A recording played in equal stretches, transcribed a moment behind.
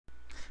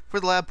For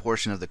the lab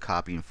portion of the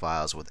copying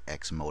files with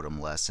XMODEM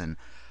lesson,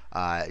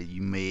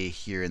 you may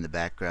hear in the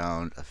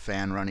background a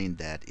fan running.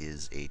 That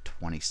is a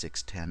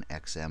 2610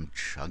 XM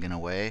chugging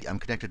away. I'm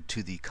connected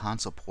to the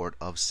console port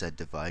of said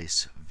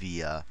device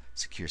via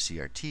secure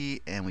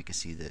CRT, and we can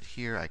see that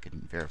here. I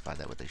can verify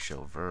that with a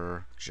show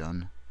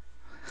version,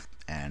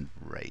 and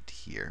right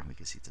here we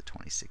can see it's a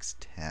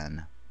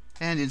 2610.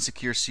 And in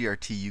secure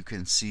CRT you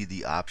can see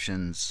the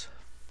options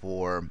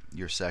for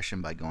your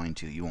session by going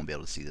to, you won't be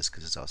able to see this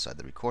because it's outside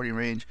the recording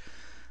range,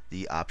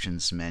 the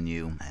options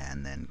menu,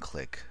 and then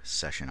click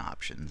session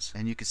options.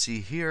 And you can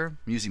see here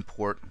I'm using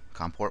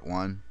COM port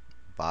 1.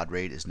 Baud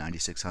rate is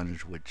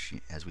 9600, which,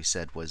 as we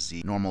said, was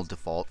the normal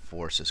default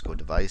for Cisco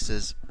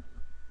devices.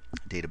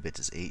 Data bits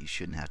is 8. You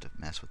shouldn't have to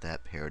mess with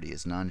that. Parity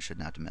is none.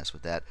 Shouldn't have to mess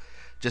with that.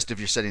 Just if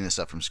you're setting this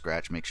up from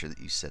scratch, make sure that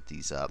you set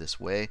these up this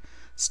way.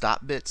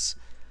 Stop bits,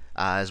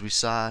 as we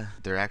saw,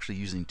 they're actually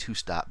using 2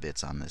 stop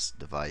bits on this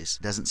device.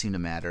 Doesn't seem to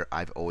matter.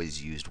 I've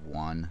always used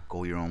 1.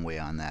 Go your own way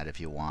on that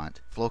if you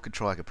want. Flow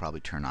control I could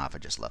probably turn off. I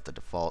just left the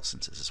default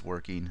since this is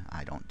working.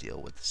 I don't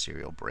deal with the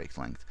serial break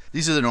length.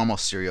 These are the normal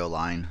serial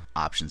line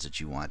options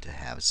that you want to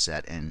have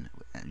set, and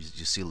as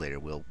you see later,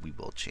 we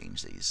will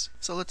change these.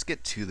 So let's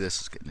get to this.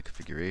 Let's get into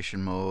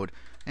configuration mode.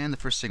 And the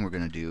first thing we're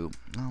going to do,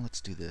 well,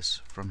 let's do this.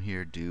 From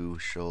here, do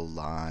show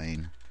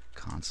line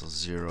console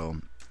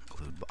 0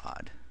 include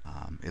baud.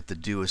 If the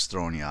do is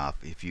throwing you off,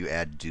 if you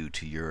add do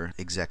to your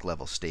exec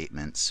level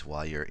statements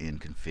while you're in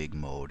config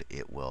mode,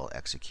 it will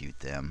execute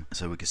them.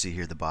 So we can see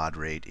here the baud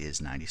rate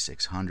is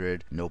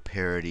 9600, no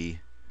parity,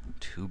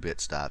 2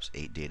 bit stops,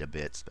 8 data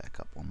bits. Back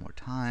up one more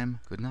time.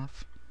 Good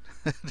enough?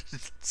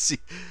 Let's see.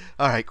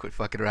 Alright, quit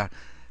fucking around.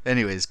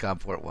 Anyways, COM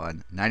port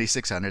 1,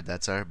 9600,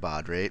 that's our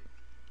baud rate.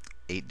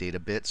 8 data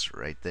bits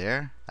right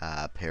there.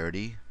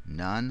 Parity,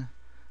 none.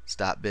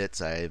 Stop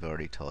bits, I've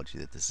already told you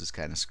that this is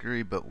kind of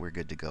screwy, but we're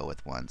good to go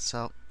with 1.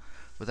 So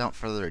without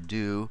further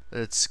ado,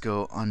 let's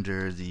go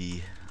under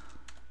the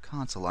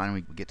console line.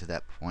 We get to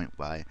that point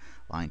by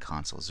line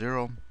console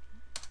 0.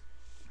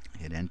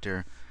 Hit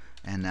enter,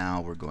 and now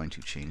we're going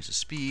to change the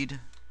speed.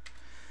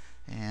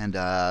 And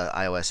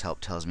iOS help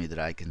tells me that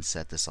I can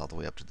set this all the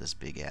way up to this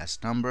big ass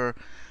number.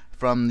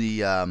 From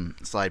the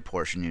slide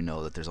portion, you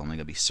know that there's only going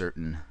to be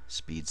certain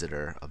speeds that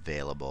are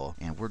available,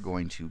 and we're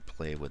going to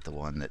play with the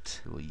one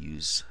that we'll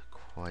use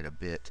quite a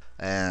bit.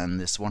 And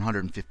this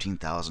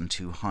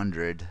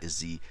 115,200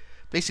 is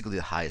basically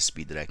the highest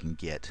speed that I can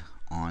get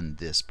on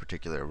this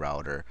particular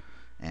router,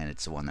 and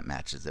it's the one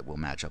that will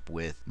match up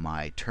with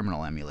my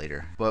terminal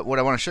emulator. But what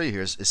I want to show you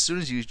here is, as soon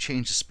as you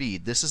change the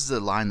speed, this is the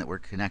line that we're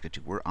connected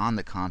to. We're on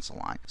the console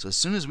line. So as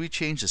soon as we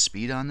change the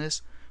speed on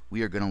this,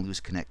 we are going to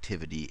lose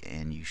connectivity,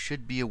 and you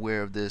should be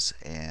aware of this,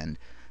 and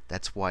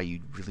that's why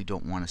you really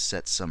don't want to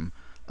set some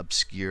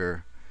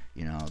obscure,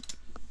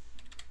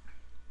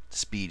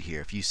 speed here.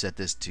 If you set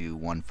this to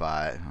 1,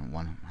 I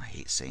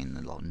hate saying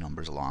the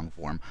numbers long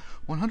form,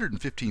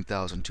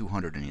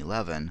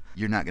 115,211,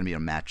 you're not going to be able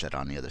to match that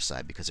on the other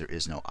side because there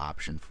is no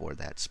option for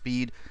that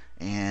speed,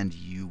 and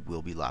you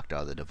will be locked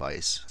out of the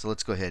device. So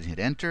let's go ahead and hit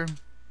enter.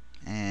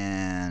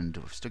 And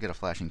we've still got a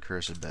flashing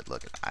cursor, but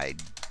look, I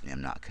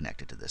am not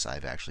connected to this.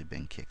 I've actually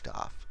been kicked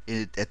off.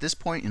 At this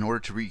point, in order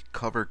to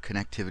recover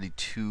connectivity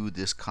to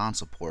this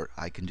console port,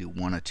 I can do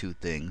one of 2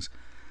 things.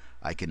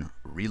 I can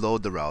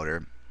reload the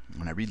router.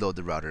 When I reload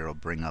the router, it'll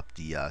bring up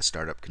the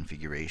startup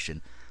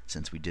configuration.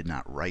 Since we did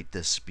not write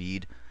this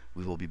speed,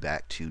 we will be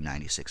back to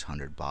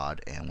 9600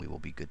 baud, and we will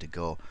be good to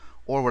go.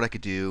 Or what I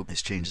could do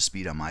is change the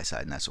speed on my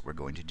side, and that's what we're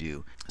going to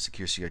do.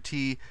 Secure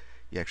CRT,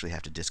 you actually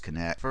have to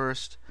disconnect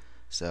first.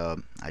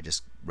 So I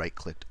just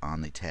right-clicked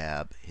on the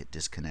tab, hit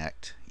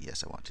disconnect.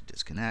 Yes, I want to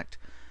disconnect.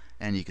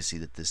 And you can see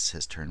that this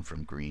has turned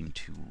from green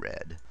to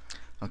red.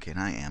 Okay, and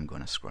I am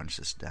going to scrunch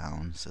this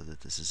down so that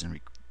this is in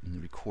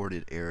the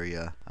recorded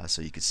area,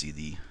 so you can see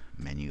the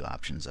menu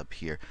options up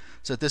here.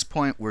 So at this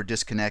point, we're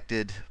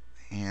disconnected,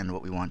 and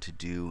what we want to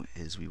do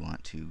is we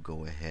want to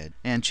go ahead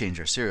and change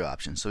our serial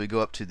options. So we go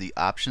up to the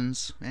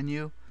options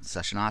menu,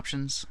 session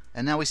options,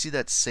 and now we see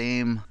that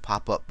same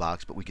pop-up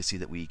box, but we can see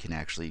that we can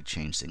actually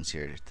change things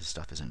here. This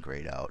stuff isn't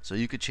grayed out. So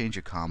you could change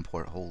your COM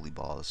port. Holy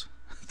balls.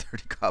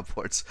 30 COM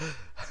ports.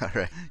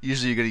 Alright,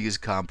 usually you're going to use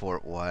COM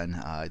port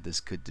 1. This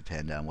could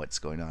depend on what's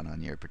going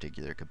on your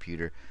particular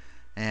computer.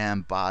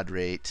 And baud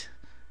rate,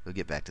 we'll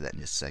get back to that in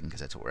just a second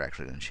because that's what we're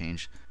actually going to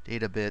change.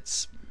 Data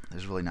bits,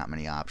 there's really not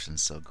many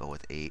options, so go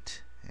with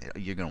 8.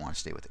 You're going to want to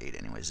stay with 8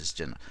 anyways. It's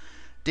general.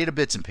 Data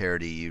bits and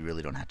parity you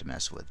really don't have to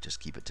mess with. Just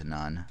keep it to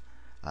none.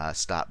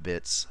 Stop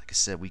bits, like I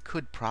said, we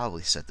could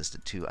probably set this to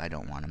 2. I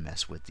don't want to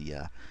mess with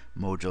the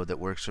mojo that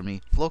works for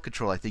me. Flow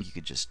control, I think you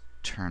could just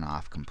turn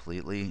off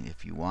completely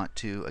if you want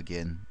to.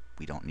 Again,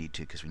 we don't need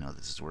to because we know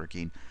this is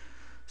working.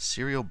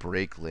 Serial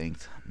break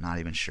length, not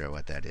even sure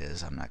what that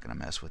is. I'm not going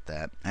to mess with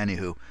that.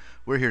 Anywho,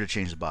 we're here to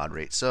change the baud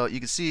rate. So you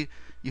can see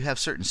you have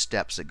certain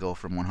steps that go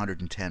from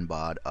 110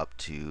 baud up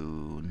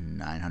to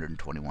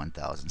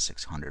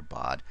 921,600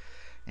 baud.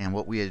 And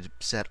what we had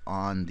set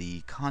on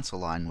the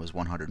console line was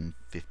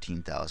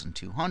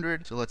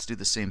 115,200. So let's do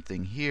the same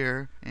thing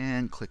here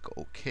and click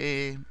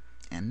OK.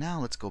 And And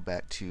now let's go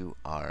back to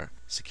our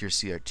secure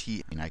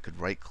CRT, and I could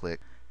right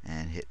click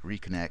and hit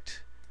reconnect,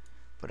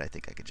 but I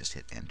think I could just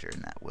hit enter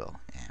and that will,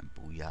 and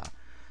booyah.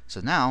 So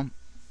now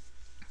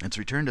it's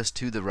returned us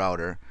to the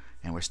router,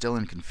 and we're still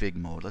in config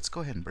mode. Let's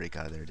go ahead and break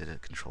out of there. Did a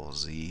control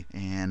Z.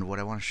 And what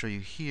I want to show you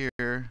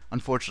here,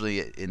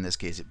 unfortunately in this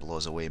case it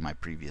blows away my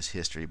previous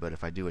history, but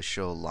if I do a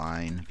show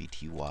line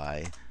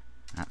VTY,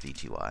 not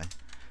VTY,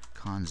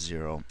 con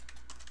 0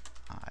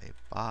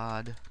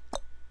 ibod,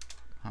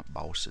 not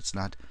Baus, it's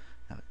not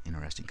an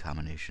interesting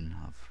combination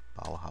of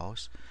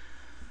Bauhaus.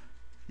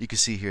 You can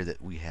see here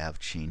that we have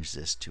changed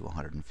this to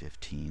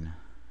 115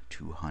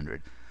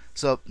 200.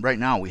 So right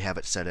now we have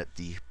it set at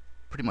the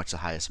pretty much the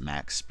highest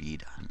max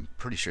speed. I'm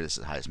pretty sure this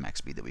is the highest max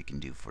speed that we can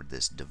do for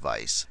this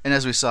device. And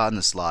as we saw in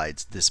the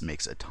slides, this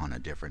makes a ton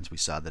of difference. We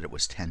saw that it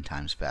was 10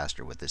 times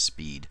faster with this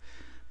speed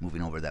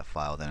moving over that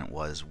file than it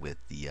was with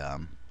the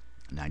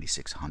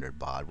 9600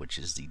 baud, which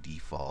is the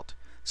default.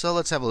 So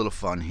let's have a little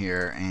fun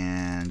here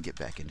and get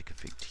back into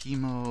config T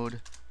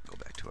mode. Go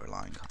back to our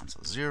line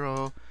console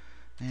 0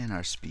 and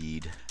our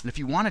speed. And if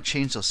you want to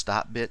change those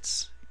stop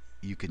bits,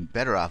 you can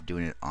better off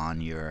doing it on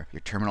your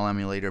terminal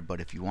emulator,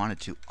 but if you wanted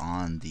to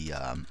on the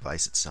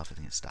device itself, I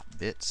think it's stop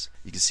bits.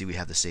 You can see we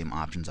have the same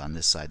options on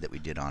this side that we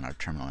did on our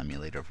terminal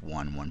emulator of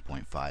 1,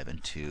 1.5,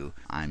 and 2.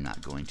 I'm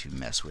not going to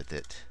mess with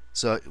it.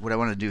 So what I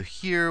want to do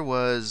here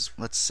was,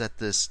 let's set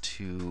this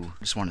to, I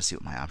just want to see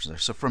what my options are.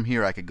 So from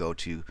here I could go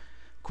to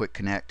Quick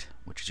Connect,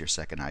 which is your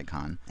second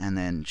icon, and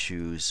then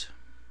choose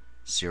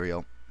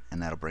Serial,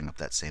 and that'll bring up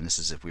that same. This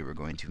is if we were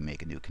going to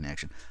make a new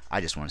connection.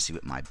 I just want to see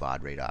what my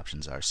baud rate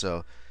options are.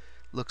 So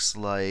looks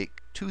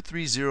like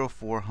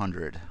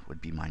 230/400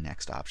 would be my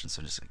next option,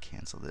 so I'm just going to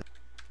cancel this.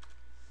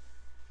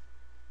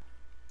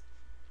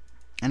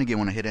 And again,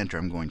 when I hit enter,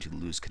 I'm going to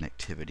lose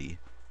connectivity.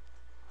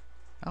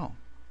 Oh,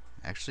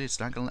 actually it's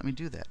not going to let me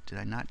do that. Did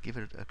I not give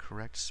it a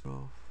correct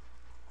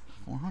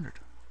 400?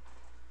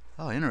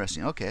 Oh,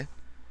 interesting. Okay,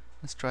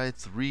 let's try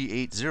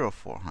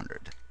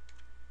 380/400.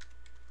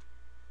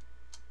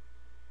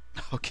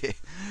 Okay,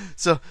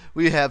 so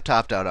we have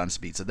topped out on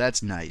speed, so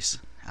that's nice.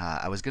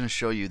 I was going to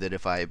show you that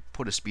if I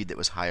put a speed that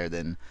was higher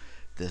than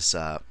this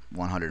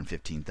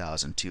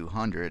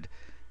 115,200,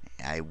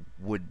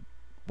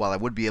 while I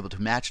would be able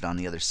to match it on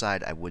the other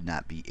side, I would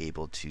not be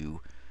able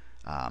to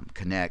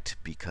connect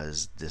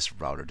because this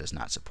router does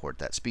not support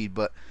that speed.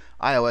 But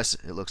iOS,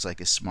 it looks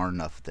like, is smart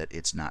enough that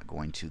it's not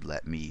going to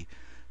let me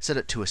set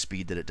it to a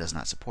speed that it does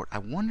not support. I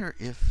wonder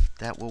if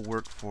that will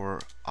work for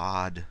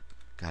odd.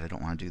 God, I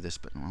don't want to do this,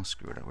 but well,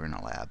 screw it. We're in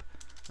a lab.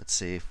 Let's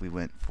say if we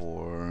went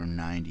for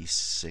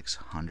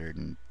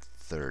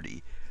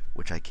 9630,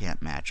 which I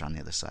can't match on the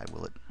other side,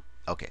 will it?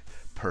 Okay,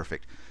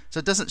 perfect. So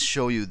it doesn't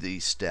show you the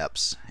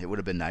steps. It would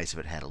have been nice if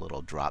it had a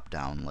little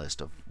drop-down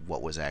list of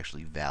what was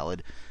actually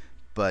valid,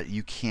 but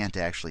you can't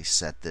actually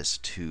set this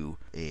to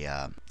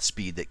a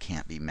speed that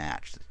can't be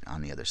matched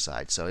on the other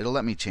side. So it'll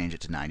let me change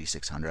it to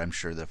 9600. I'm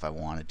sure that if I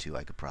wanted to,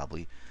 I could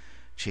probably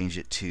change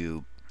it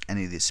to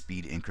any of the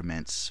speed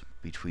increments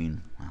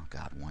between, well,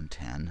 God,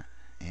 110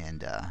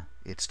 and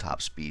its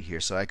top speed here.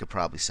 So I could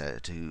probably set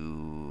it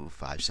to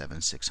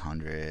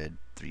 57600,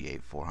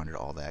 38400,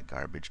 all that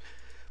garbage.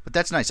 But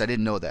that's nice. I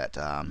didn't know that.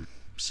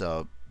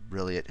 So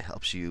really it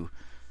helps you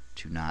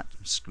to not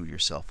screw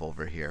yourself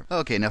over here.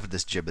 Okay, enough of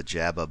this jibba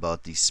jabba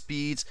about these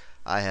speeds.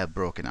 I have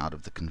broken out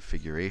of the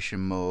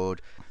configuration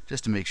mode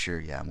just to make sure,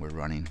 yeah, we're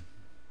running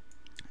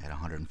at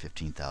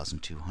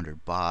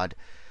 115,200 baud.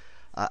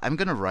 I'm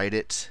going to write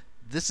it.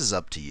 This is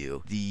up to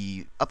you.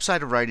 The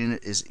upside of writing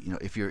it is,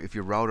 if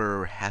your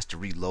router has to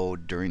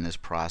reload during this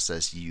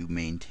process, you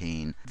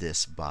maintain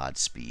this baud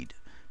speed.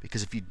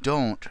 Because if you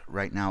don't,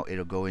 right now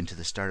it'll go into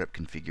the startup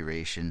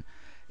configuration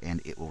and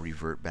it will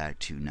revert back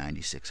to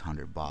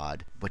 9600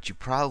 baud. But you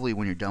probably,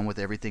 when you're done with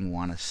everything,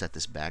 want to set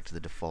this back to the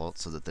default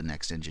so that the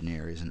next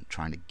engineer isn't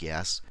trying to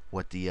guess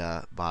what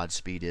the baud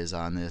speed is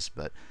on this.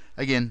 But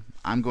again,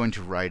 I'm going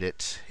to write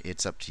it.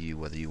 It's up to you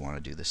whether you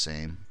want to do the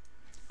same.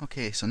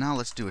 Okay, so now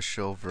let's do a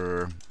show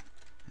ver,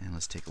 and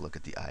let's take a look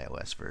at the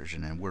iOS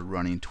version, and we're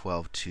running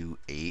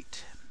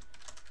 12.2.8,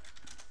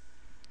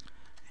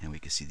 and we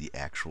can see the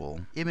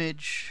actual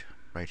image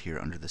right here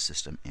under the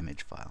system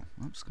image file.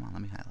 Oops, come on,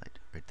 let me highlight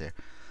right there.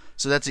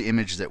 So that's the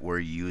image that we're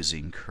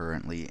using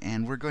currently,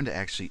 and we're going to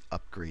actually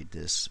upgrade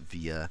this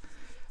via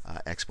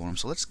XMODEM.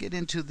 So let's get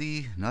into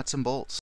the nuts and bolts.